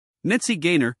Mitzi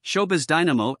Gaynor, Showbiz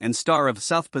Dynamo and star of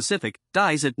South Pacific,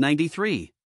 dies at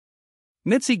 93.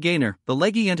 Mitzi Gaynor, the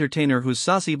leggy entertainer whose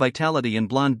saucy vitality and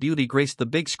blonde beauty graced the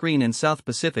big screen in South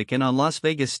Pacific and on Las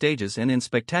Vegas stages and in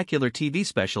spectacular TV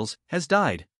specials, has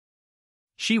died.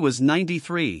 She was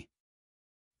 93.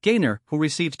 Gaynor, who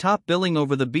received top billing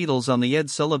over the Beatles on The Ed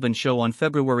Sullivan Show on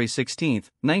February 16,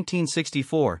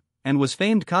 1964, and was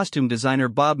famed costume designer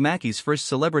Bob Mackey's first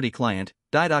celebrity client,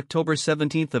 died October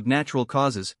 17 of natural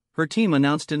causes, her team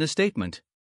announced in a statement.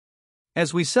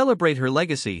 As we celebrate her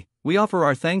legacy, we offer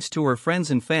our thanks to her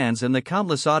friends and fans and the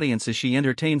countless audiences she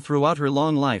entertained throughout her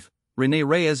long life, Renee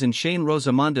Reyes and Shane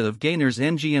Rosamonda of Gaynor's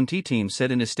MGMT team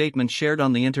said in a statement shared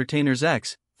on the entertainer's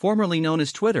X, formerly known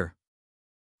as Twitter.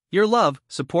 Your love,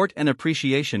 support and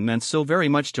appreciation meant so very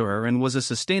much to her and was a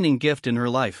sustaining gift in her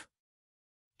life.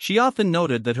 She often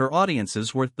noted that her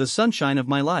audiences were the sunshine of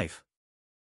my life.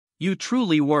 You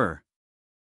truly were.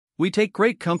 We take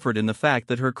great comfort in the fact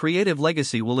that her creative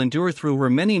legacy will endure through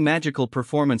her many magical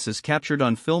performances captured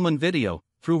on film and video,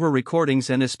 through her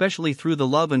recordings and especially through the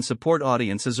love and support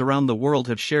audiences around the world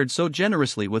have shared so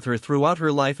generously with her throughout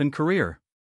her life and career.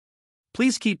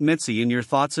 Please keep Mitzi in your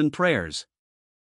thoughts and prayers.